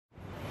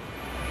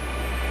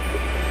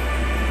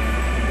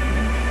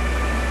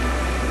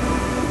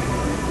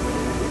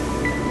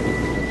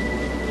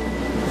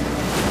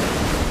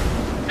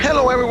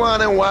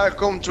everyone, and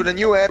welcome to the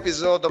new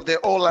episode of the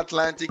All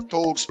Atlantic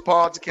Talks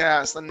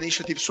podcast, an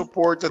initiative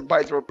supported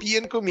by the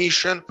European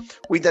Commission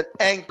with an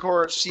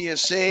anchor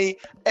CSA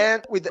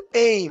and with the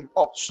aim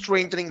of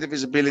strengthening the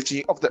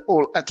visibility of the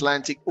All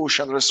Atlantic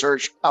Ocean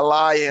Research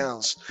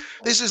Alliance.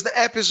 This is the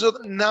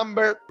episode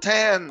number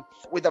 10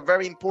 with a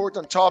very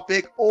important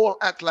topic, All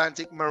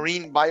Atlantic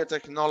Marine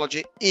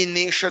Biotechnology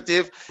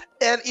Initiative.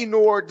 And in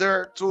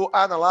order to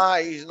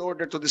analyze, in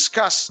order to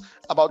discuss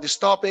about this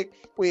topic,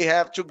 we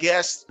have two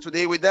guests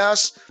today with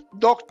us,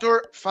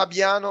 Dr.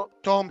 Fabiano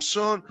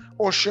Thompson,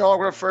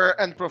 oceanographer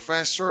and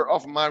professor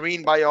of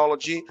marine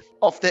biology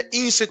of the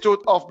Institute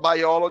of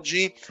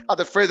Biology at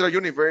the Federal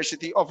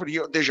University of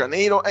Rio de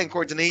Janeiro and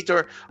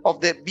coordinator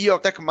of the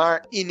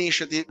Biotechnology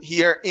initiative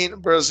here in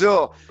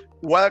Brazil.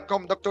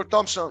 Welcome, Dr.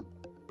 Thompson.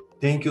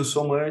 Thank you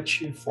so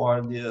much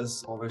for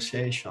this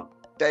conversation.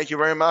 Thank you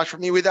very much for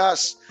being with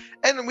us.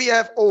 And we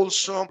have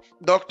also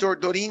Dr.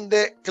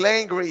 Dorinde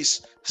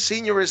Klengris,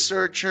 senior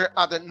researcher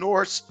at the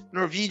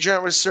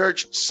Norwegian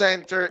Research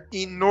Center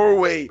in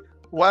Norway.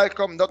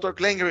 Welcome, Dr.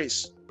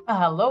 Klengris.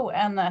 Hello,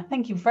 and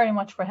thank you very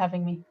much for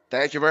having me.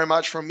 Thank you very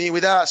much for being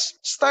with us.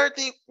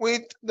 Starting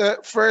with the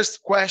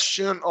first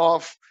question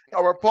of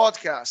our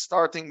podcast,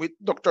 starting with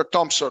Dr.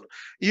 Thompson.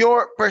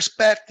 Your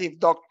perspective,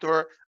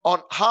 Doctor, on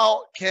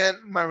how can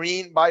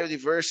marine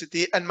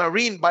biodiversity and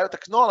marine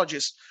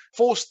biotechnologies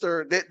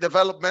foster the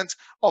development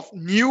of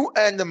new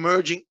and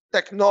emerging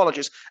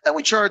technologies, and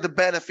which are the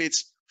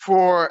benefits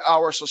for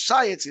our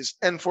societies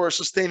and for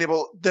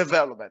sustainable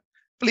development.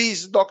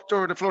 Please,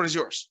 Doctor, the floor is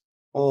yours.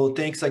 Oh,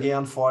 thanks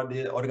again for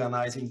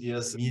organizing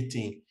this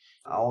meeting.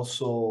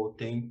 Also,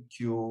 thank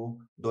you,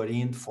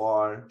 Dorinde,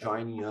 for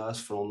joining us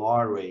from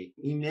Norway.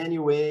 In many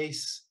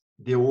ways,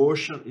 the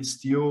ocean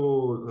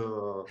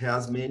still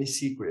has many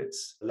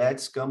secrets.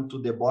 Let's come to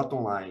the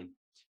bottom line.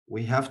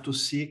 We have to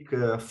seek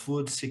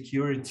food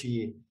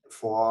security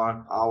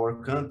for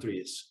our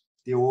countries.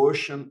 The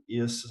ocean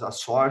is a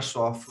source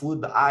of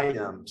food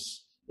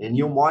items and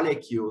new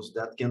molecules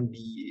that can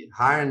be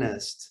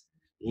harnessed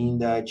in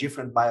the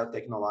different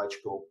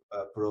biotechnological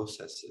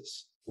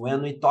processes.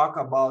 When we talk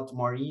about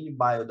marine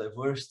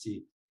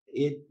biodiversity,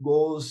 it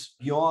goes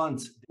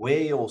beyond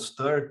whales,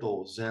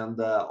 turtles, and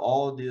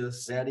all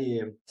these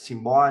very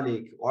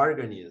symbolic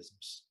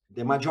organisms.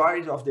 The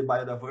majority of the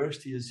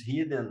biodiversity is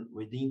hidden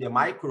within the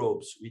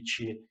microbes,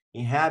 which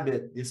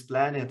inhabit this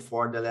planet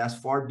for the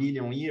last 4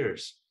 billion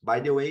years. By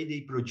the way,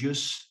 they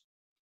produce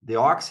the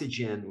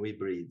oxygen we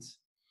breathe.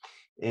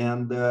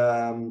 And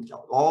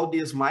all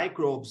these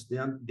microbes,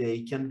 then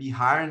they can be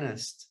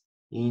harnessed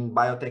in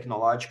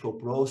biotechnological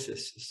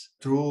processes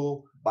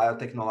through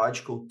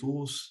biotechnological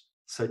tools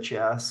such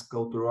as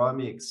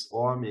culturomics,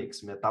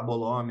 omics,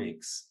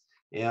 metabolomics,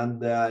 and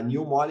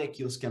new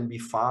molecules can be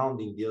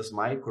found in these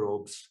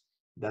microbes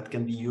that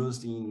can be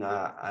used in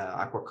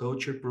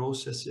aquaculture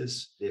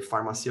processes, the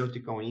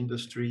pharmaceutical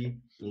industry,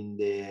 in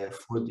the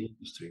food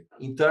industry.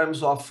 In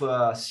terms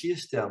of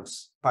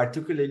systems,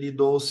 particularly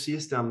those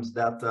systems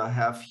that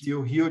have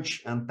still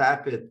huge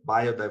untapped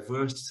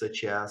biodiversity,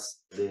 such as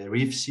the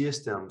reef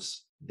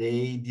systems,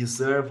 they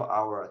deserve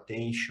our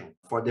attention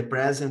for the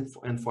present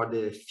and for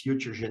the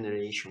future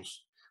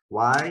generations.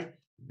 Why?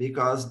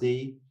 Because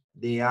they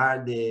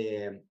are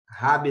the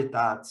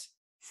habitats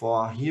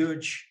for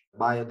huge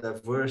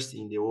biodiversity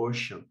in the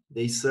ocean.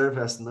 They serve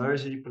as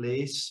nursery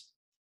place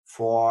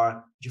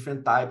for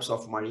different types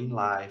of marine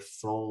life,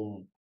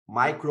 from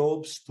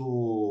microbes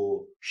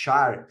to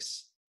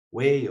sharks,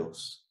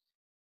 whales.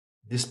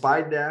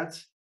 Despite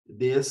that,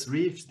 these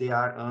reefs, they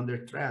are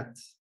under threat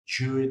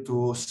due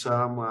to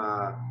some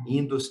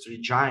industry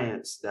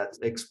giants that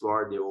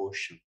explore the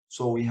ocean.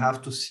 So we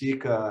have to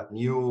seek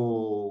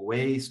new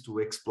ways to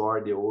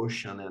explore the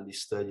ocean and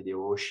study the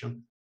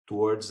ocean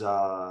towards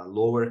a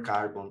lower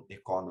carbon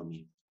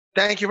economy.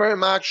 Thank you very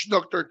much,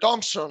 Dr.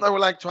 Thompson. I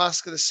would like to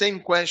ask the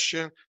same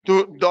question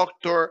to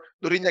Dr.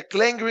 Dorinde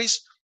Klengris.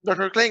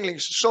 Dr.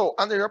 Klengris, so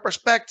under your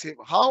perspective,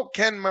 how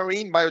can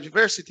marine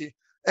biodiversity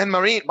and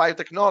marine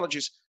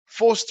biotechnologies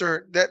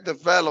foster the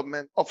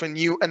development of a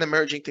new and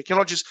emerging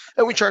technologies,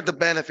 and which are the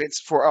benefits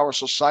for our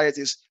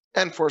societies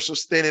and for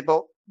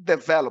sustainable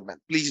development?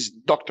 Please,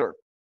 Doctor.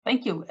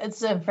 Thank you.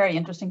 It's a very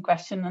interesting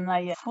question, and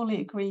I fully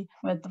agree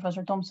with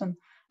Professor Thompson.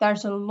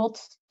 There's a lot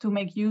to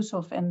make use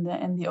of in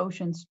the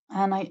oceans,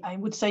 and I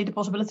would say the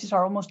possibilities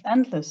are almost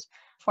endless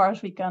as far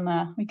as we can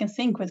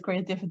think with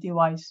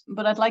creativity-wise.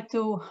 But I'd like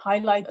to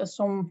highlight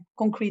some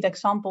concrete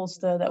examples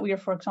that we are,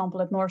 for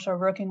example, at NORS are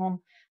working on,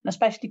 and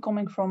especially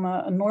coming from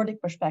a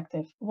Nordic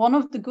perspective. One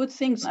of the good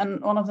things and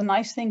one of the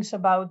nice things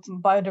about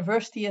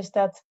biodiversity is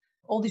that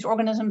all these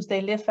organisms, they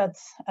live at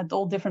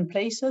all different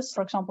places.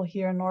 For example,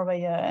 here in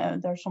Norway,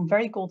 there are some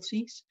very cold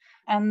seas.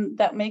 And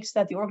that makes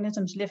that the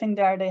organisms living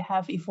there, they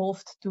have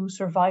evolved to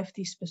survive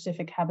these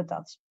specific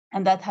habitats.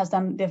 And that has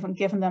then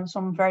given them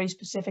some very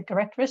specific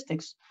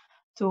characteristics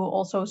to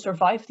also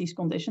survive these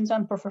conditions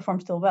and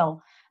perform still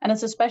well. And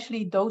it's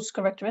especially those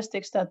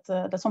characteristics that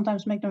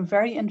sometimes make them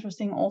very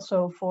interesting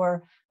also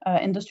for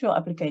industrial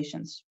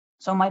applications.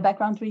 So my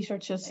background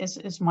research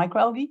is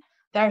microalgae.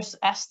 there's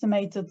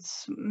estimated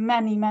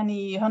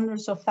many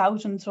hundreds of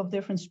thousands of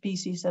different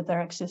species that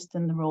there exist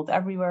in the world,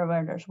 everywhere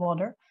where there's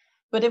water.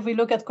 But if we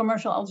look at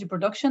commercial algae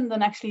production,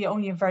 then actually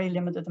only a very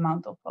limited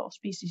amount of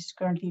species is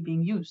currently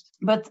being used.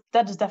 But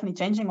that is definitely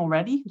changing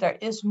already. There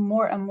is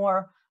more and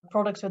more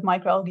products with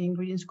microalgae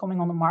ingredients coming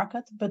on the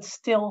market, but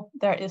still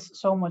there is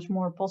so much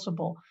more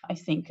possible, I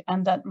think.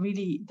 And that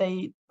really,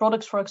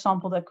 products, for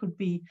example, that could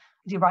be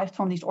derived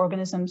from these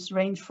organisms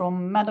range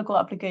from medical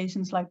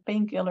applications like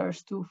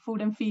painkillers to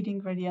food and feed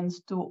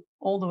ingredients to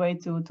all the way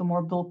to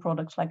more bulk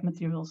products like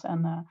materials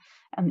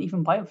and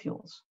even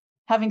biofuels.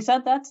 Having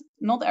said that,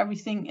 not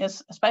everything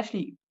is,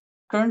 especially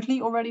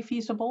currently, already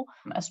feasible,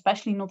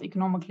 especially not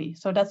economically.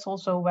 So that's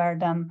also where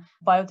then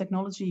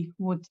biotechnology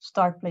would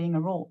start playing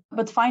a role.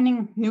 But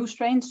finding new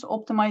strains,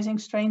 optimizing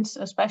strains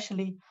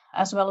especially,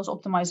 as well as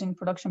optimizing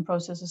production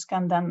processes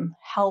can then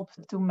help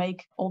to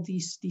make all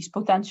these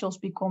potentials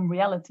become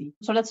reality.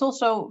 So that's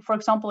also, for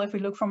example, if we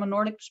look from a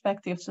Nordic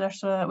perspective,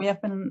 we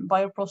have been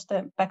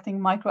bioprospecting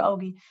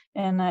microalgae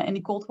in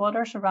the cold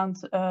waters around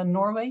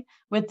Norway,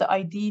 with the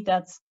idea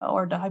that,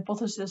 or the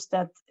hypothesis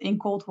that in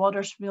cold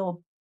waters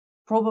we'll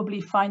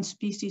probably find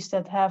species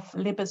that have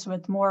lipids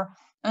with more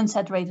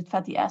unsaturated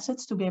fatty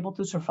acids to be able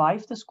to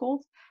survive this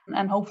cold,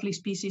 and hopefully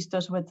species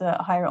thus with a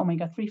higher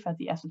omega-3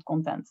 fatty acid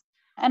content.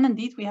 And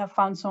indeed, we have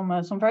found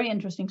some very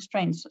interesting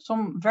strains,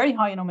 some very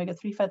high in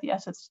omega-3 fatty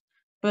acids,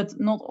 but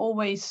not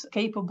always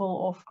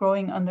capable of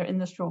growing under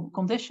industrial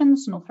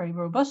conditions, not very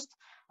robust.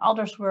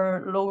 Others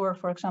were lower,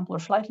 for example, or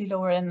slightly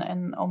lower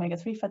in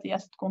omega-3 fatty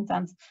acid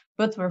content,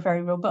 but were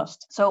very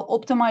robust. So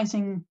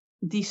optimizing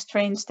these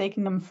strains,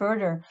 taking them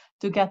further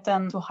to get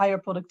them to higher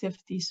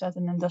productivities at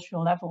an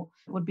industrial level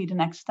would be the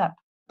next step.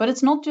 But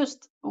it's not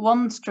just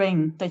one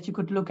strain that you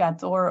could look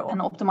at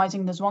and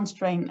optimizing this one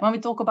strain. When we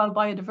talk about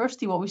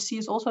biodiversity, what we see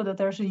is also that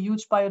there's a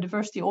huge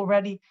biodiversity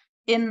already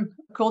in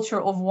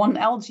culture of one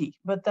algae,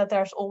 but that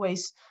there's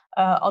always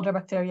other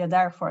bacteria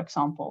there, for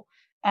example.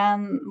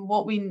 And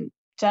what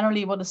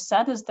is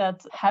said is that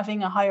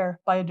having a higher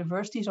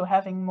biodiversity, so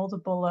having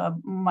multiple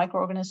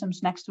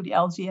microorganisms next to the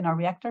algae in our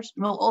reactors,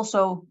 will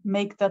also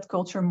make that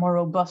culture more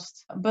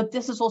robust. But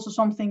this is also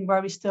something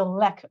where we still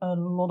lack a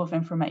lot of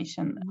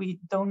information. We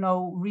don't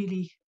know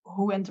really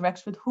who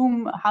interacts with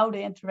whom, how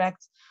they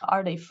interact.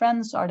 Are they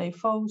friends? Are they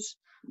foes?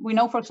 We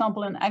know, for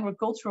example, in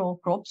agricultural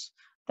crops,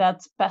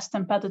 that pests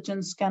and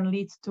pathogens can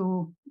lead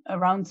to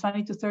around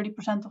 20 to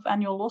 30% of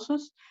annual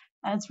losses.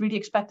 And it's really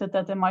expected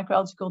that in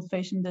microalgae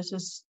cultivation, this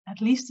is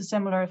at least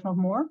similar, if not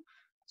more.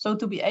 So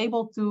to be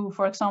able to,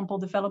 for example,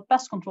 develop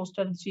pest control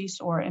strategies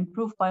or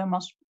improve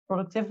biomass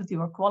productivity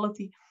or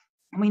quality,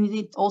 we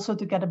need also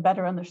to get a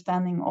better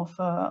understanding of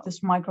this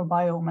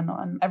microbiome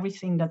and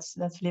everything that's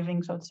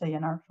living, so to say,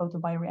 in our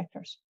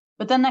photobioreactors.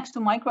 But then next to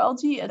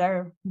microalgae,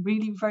 they're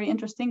really very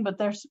interesting, but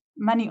there's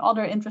many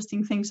other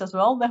interesting things as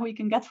well that we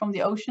can get from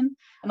the ocean.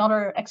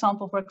 Another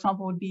example, for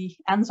example, would be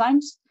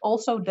enzymes.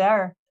 Also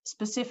there,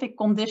 specific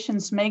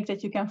conditions make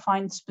that you can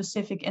find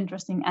specific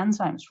interesting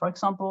enzymes. For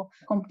example,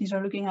 companies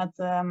are looking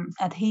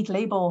at heat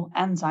label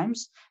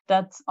enzymes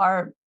that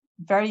are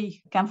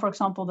for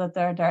example, that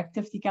their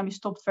activity can be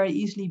stopped very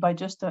easily by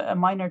just a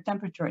minor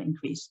temperature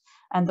increase.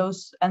 And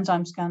those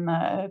enzymes can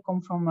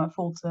come from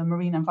fault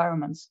marine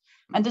environments.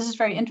 And this is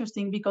very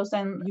interesting because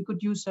then you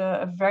could use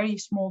a very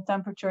small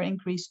temperature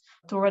increase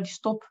to already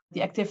stop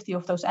the activity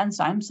of those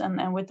enzymes.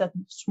 And with that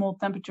small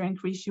temperature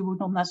increase, you would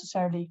not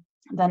necessarily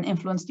then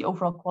influence the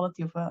overall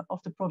quality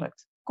of the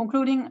product.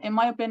 Concluding, in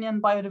my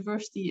opinion,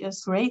 biodiversity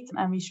is great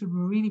and we should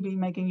really be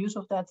making use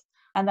of that,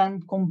 and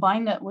then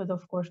combine that with,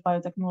 of course,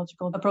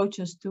 biotechnological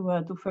approaches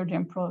to further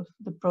improve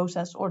the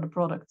process or the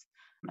product.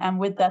 And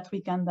with that, we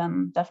can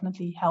then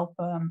definitely help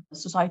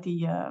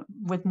society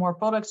with more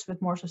products,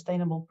 with more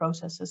sustainable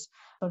processes,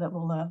 so that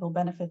will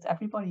benefit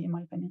everybody, in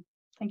my opinion.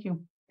 Thank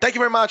you. Thank you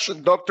very much,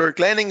 Dr.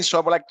 Klenning. So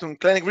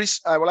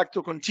I would like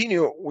to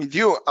continue with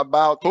you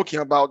about talking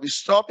about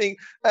this topic.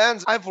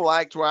 And I would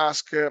like to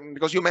ask,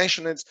 because you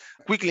mentioned it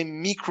quickly,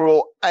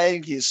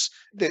 microalgae,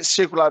 the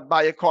circular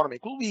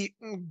bioeconomy. Could we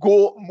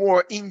go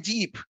more in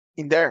deep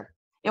in there?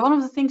 Yeah, one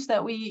of the things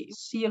that we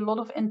see a lot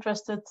of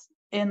interest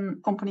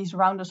in companies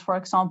around us, for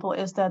example,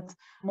 is that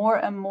more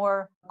and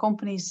more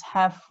companies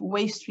have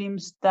waste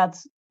streams that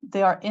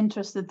they are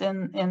interested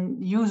in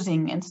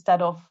using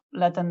instead of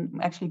let them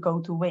actually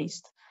go to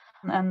waste.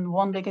 And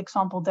one big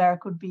example there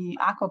could be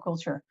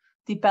aquaculture.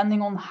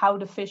 Depending on how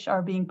the fish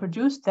are being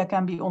produced, that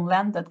can be on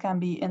land, that can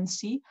be in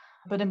sea.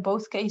 But in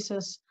both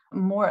cases,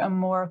 more and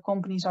more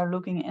companies are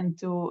looking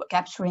into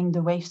capturing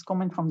the waste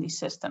coming from these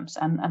systems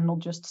and not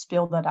just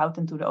spill that out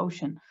into the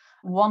ocean.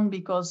 One,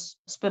 because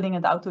spilling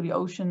it out to the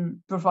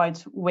ocean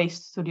provides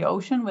waste to the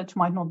ocean, which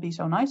might not be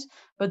so nice.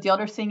 But the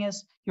other thing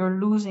is you're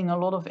losing a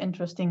lot of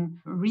interesting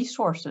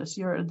resources.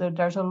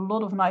 There's a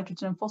lot of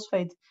nitrogen and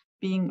phosphate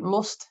being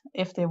lost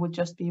if they would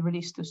just be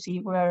released to sea,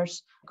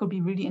 whereas it could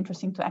be really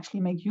interesting to actually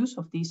make use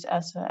of these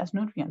as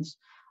nutrients.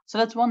 So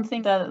that's one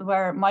thing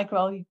where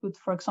microalgae could,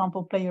 for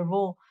example, play a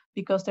role,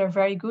 because they're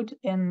very good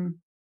in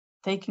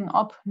taking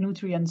up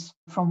nutrients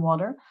from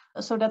water.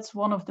 So that's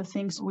one of the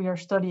things we are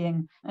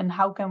studying. And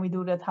how can we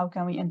do that? How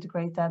can we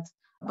integrate that?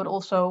 But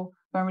also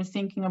when we're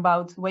thinking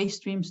about waste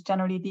streams,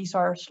 generally these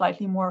are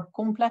slightly more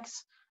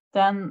complex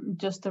than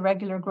just the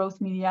regular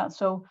growth media.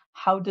 So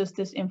how does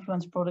this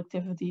influence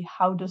productivity?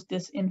 How does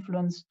this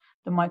influence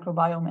the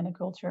microbiome in a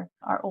culture?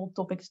 Are all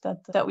topics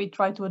that we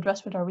try to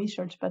address with our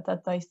research, but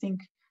that I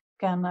think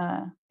can,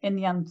 in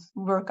the end,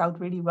 work out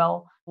really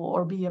well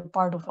or be a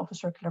part of a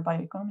circular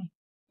bioeconomy.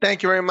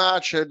 Thank you very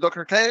much,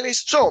 Dr.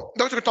 Kellis. So,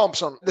 Dr.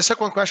 Thompson, the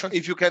second question,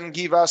 if you can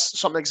give us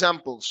some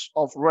examples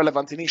of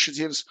relevant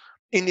initiatives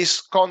in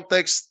this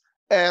context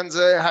and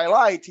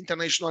highlight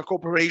international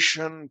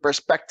cooperation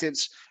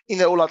perspectives in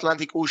the All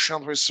Atlantic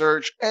Ocean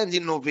Research and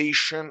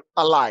Innovation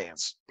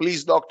Alliance.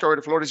 Please, Doctor,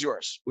 the floor is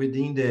yours.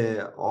 Within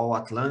the All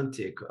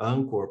Atlantic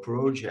Anchor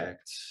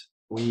project,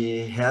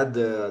 we had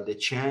the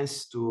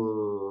chance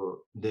to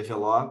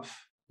develop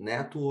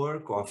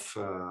network of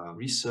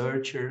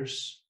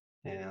researchers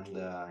and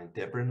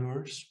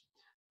entrepreneurs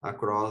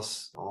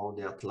across all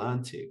the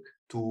Atlantic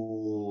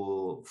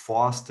to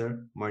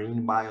foster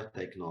marine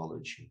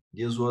biotechnology.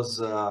 This was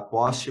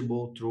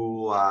possible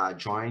through a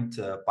joint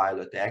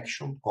pilot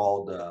action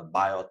called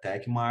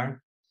Biotechmar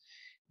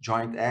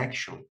joint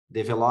action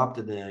developed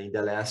in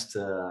the last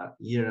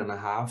year and a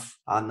half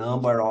a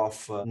number of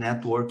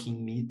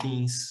networking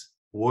meetings,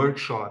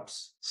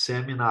 workshops,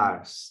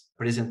 seminars,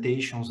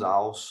 presentations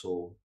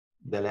also.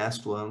 The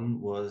last one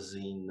was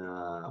in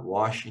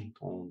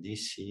Washington,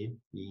 D.C.,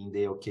 in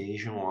the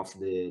occasion of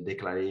the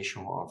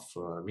declaration of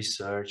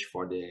research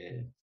for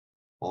the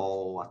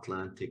All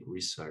Atlantic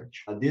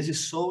Research. This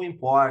is so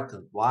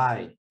important.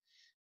 Why?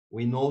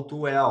 We know too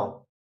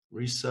well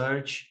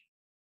research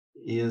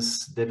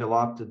is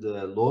developed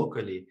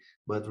locally,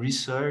 but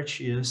research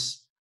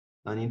is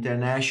an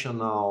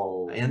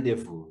international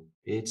endeavor.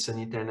 It's an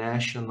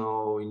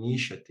international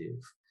initiative.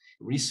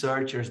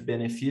 Researchers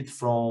benefit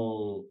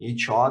from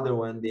each other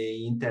when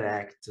they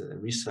interact,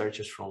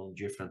 researchers from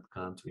different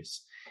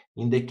countries.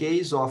 In the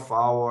case of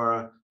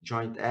our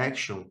joint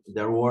action,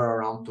 there were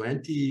around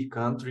 20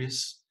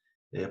 countries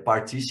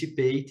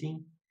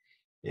participating,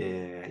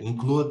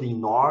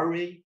 including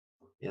Norway,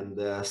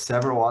 and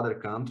several other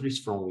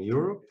countries from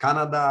Europe,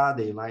 Canada,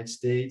 the United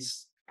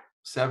States,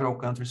 several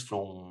countries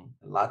from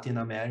Latin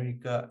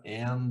America,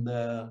 and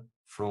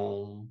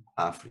from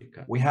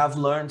Africa. We have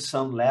learned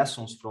some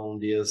lessons from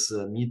these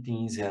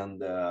meetings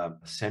and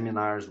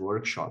seminars,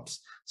 workshops.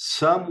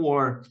 Some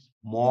were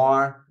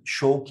more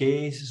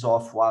showcases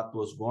of what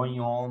was going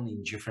on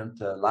in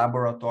different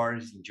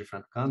laboratories in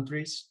different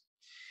countries.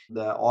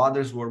 The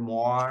others were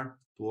more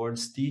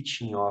towards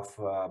teaching of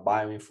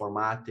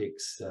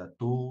bioinformatics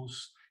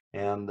tools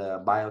and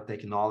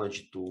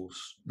biotechnology tools.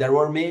 There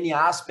were many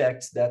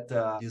aspects that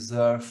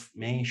deserve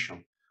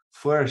mention.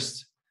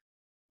 First,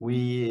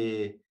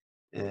 we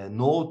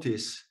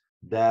notice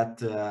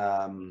that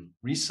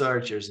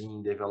researchers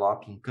in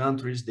developing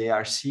countries, they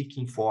are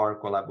seeking for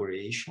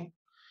collaboration.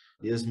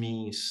 This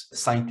means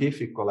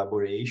scientific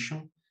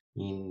collaboration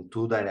in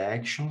two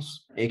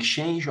directions,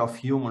 exchange of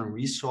human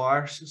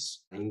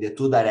resources in the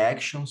two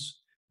directions,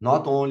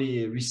 not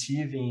only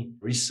receiving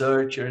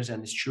researchers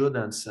and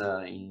students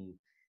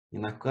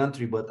in a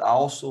country, but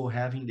also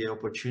having the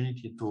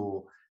opportunity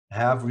to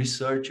have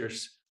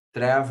researchers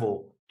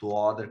travel to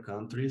other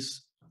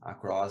countries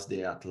across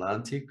the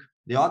Atlantic.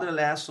 The other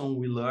lesson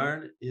we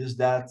learned is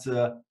that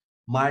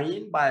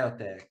marine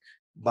biotech,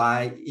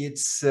 by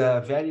its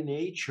very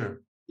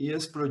nature,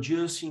 is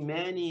producing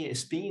many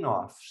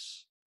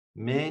spin-offs,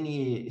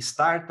 many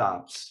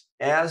startups.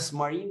 As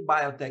marine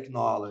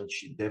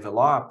biotechnology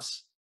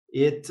develops,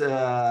 it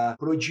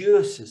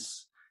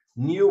produces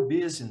new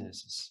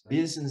businesses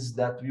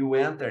that will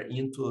enter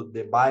into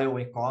the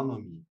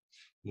bioeconomy,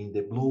 in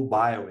the blue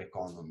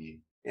bioeconomy.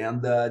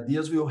 And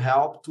this will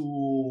help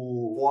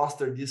to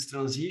foster this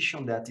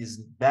transition that is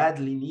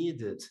badly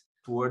needed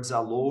towards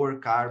a lower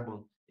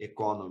carbon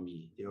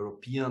economy. The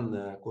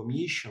European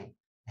Commission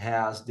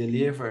has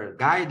delivered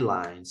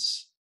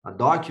guidelines, a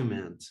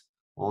document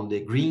on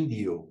the Green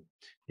Deal,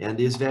 and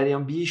is very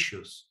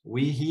ambitious.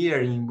 We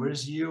here in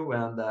Brazil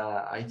and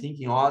I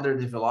think in other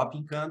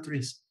developing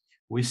countries,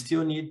 we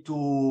still need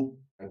to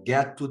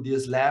get to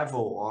this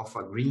level of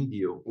a Green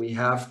Deal. We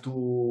have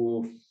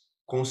to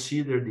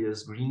consider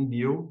this Green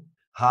Deal,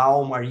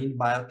 how marine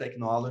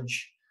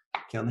biotechnology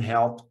can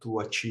help to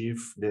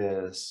achieve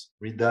this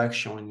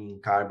reduction in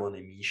carbon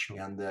emission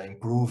and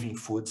improving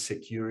food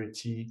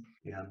security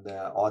and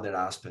other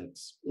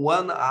aspects.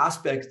 One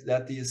aspect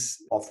that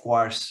is, of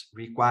course,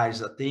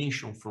 requires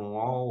attention from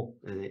all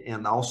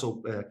and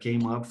also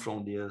came up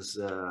from this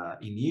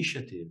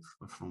initiative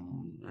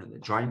from the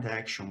Joint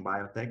Action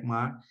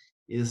Biotechmar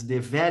is the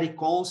very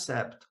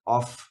concept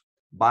of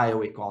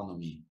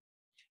bioeconomy.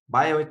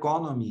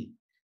 Bioeconomy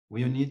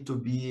will need to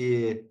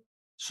be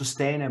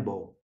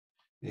sustainable.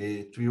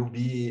 It will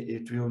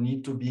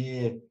need to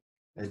be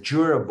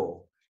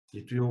durable.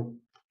 It will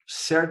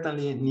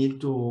certainly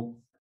need to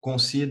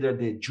consider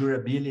the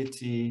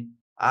durability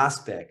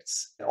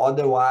aspects.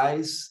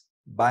 Otherwise,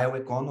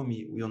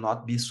 bioeconomy will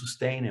not be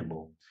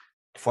sustainable.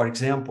 For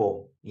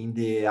example, in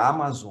the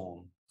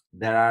Amazon,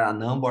 there are a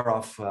number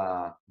of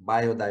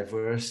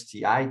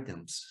biodiversity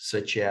items,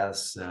 such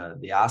as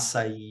the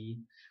açaí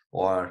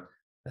or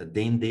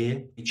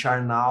dendê, which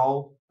are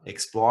now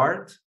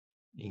explored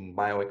in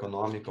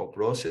bioeconomical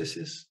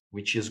processes,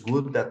 which is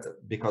good that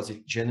because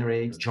it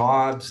generates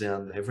jobs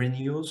and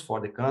revenues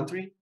for the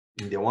country,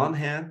 in the one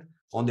hand.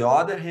 On the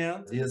other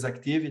hand, these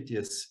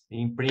activities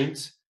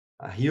imprint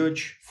a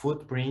huge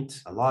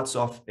footprint, lots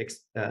of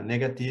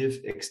negative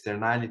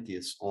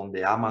externalities on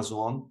the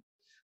Amazon,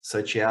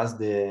 such as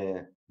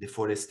the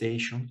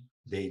deforestation.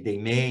 They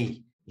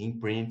may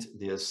imprint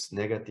these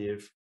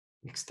negative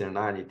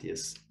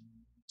externalities.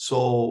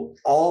 So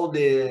all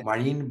the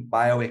marine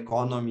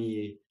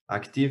bioeconomy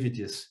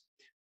activities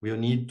will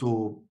need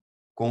to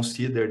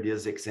consider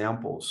these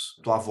examples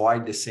to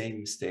avoid the same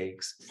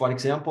mistakes. For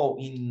example,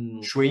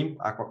 in shrimp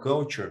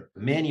aquaculture,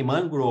 many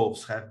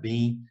mangroves have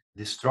been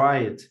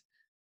destroyed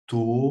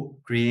to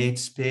create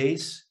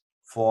space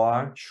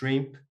for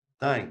shrimp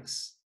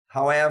tanks.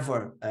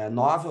 However,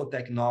 novel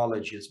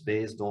technologies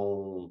based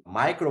on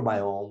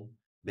microbiome,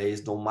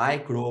 based on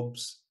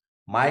microbes,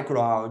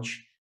 microalgae,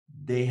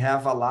 they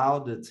have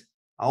allowed it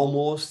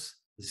almost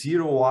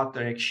zero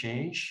water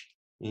exchange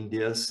in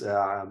these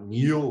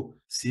new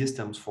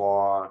systems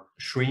for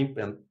shrimp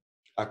and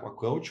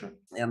aquaculture,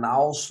 and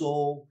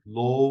also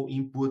low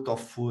input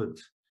of food,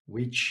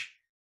 which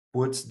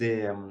puts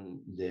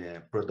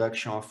the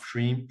production of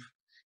shrimp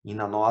in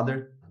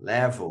another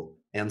level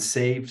and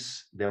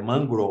saves the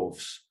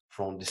mangroves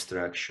from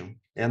destruction.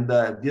 And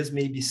this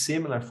may be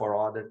similar for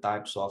other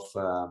types of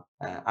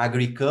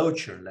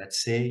agriculture,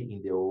 let's say,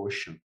 in the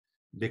ocean,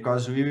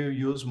 because we will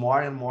use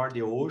more and more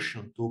the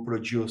ocean to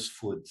produce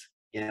food,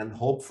 and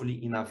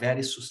hopefully in a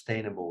very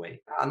sustainable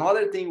way.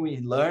 Another thing we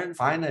learned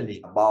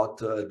finally about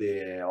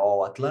the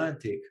All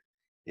Atlantic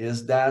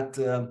is that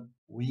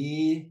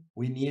we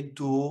need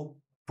to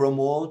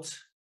promote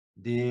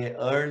the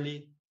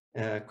early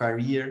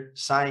career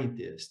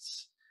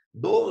scientists,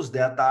 those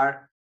that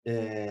are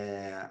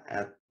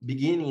at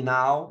beginning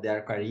now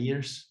their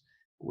careers.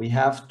 We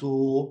have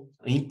to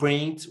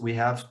imprint, we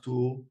have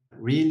to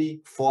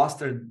really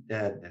foster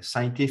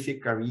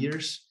scientific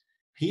careers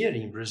here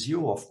in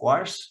Brazil, of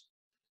course,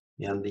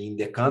 and in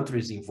the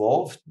countries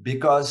involved,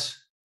 because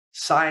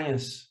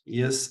science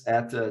is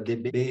at the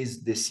base.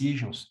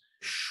 Decisions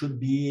should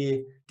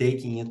be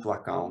taken into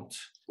account.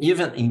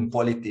 Even in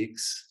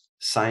politics,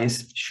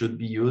 science should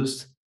be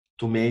used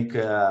to make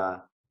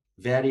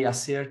very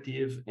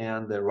assertive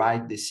and the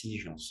right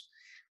decisions.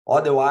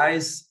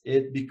 Otherwise,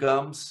 it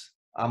becomes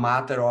a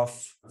matter of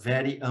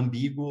very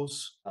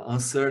ambiguous,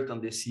 uncertain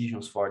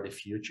decisions for the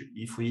future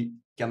if we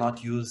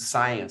cannot use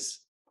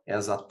science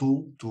as a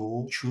tool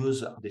to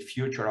choose the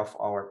future of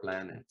our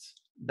planet.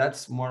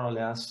 That's more or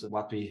less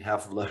what we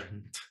have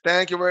learned.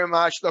 Thank you very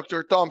much,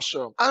 Dr.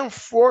 Thompson.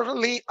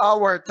 Unfortunately,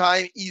 our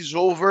time is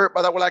over,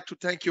 but I would like to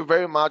thank you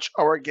very much,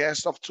 our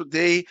guest of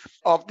today,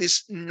 of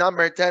this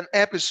number 10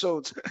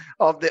 episode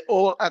of the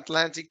All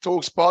Atlantic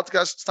Talks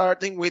podcast,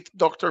 starting with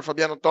Dr.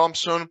 Fabiano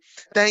Thompson.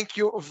 Thank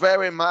you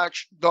very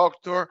much,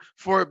 Doctor,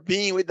 for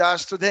being with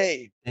us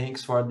today.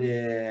 Thanks for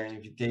the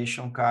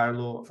invitation,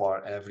 Carlo,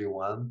 for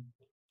everyone.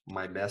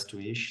 My best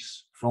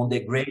wishes from the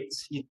great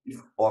city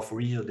of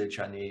Rio de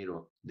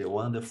Janeiro, the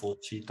wonderful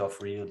city of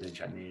Rio de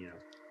Janeiro.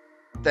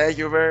 Thank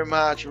you very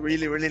much.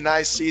 Really, really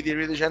nice city,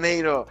 Rio de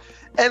Janeiro.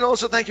 And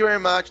also thank you very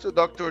much to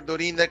Dr.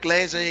 Dorinda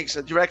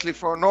Kleinzings, directly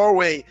from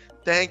Norway.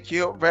 Thank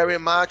you very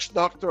much,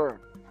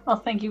 Doctor. Well,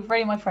 thank you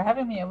very much for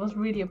having me. It was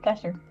really a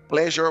pleasure.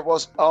 Pleasure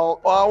was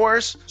all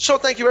ours. So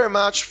thank you very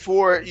much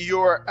for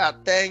your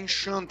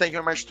attention. Thank you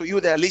very much to you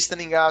that are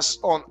listening us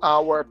on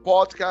our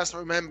podcast.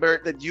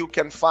 Remember that you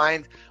can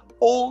find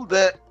all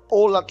the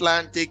All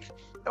Atlantic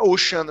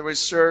Ocean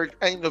Research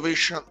and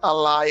Innovation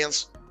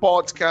Alliance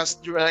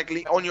podcast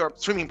directly on your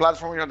streaming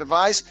platform on your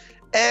device,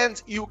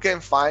 and you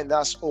can find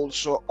us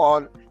also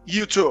on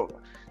YouTube.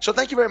 So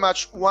thank you very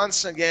much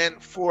once again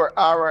for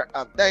our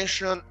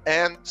attention,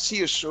 and see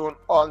you soon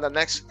on the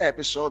next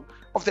episode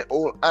of the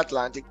All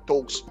Atlantic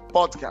Talks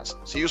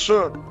podcast. See you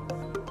soon.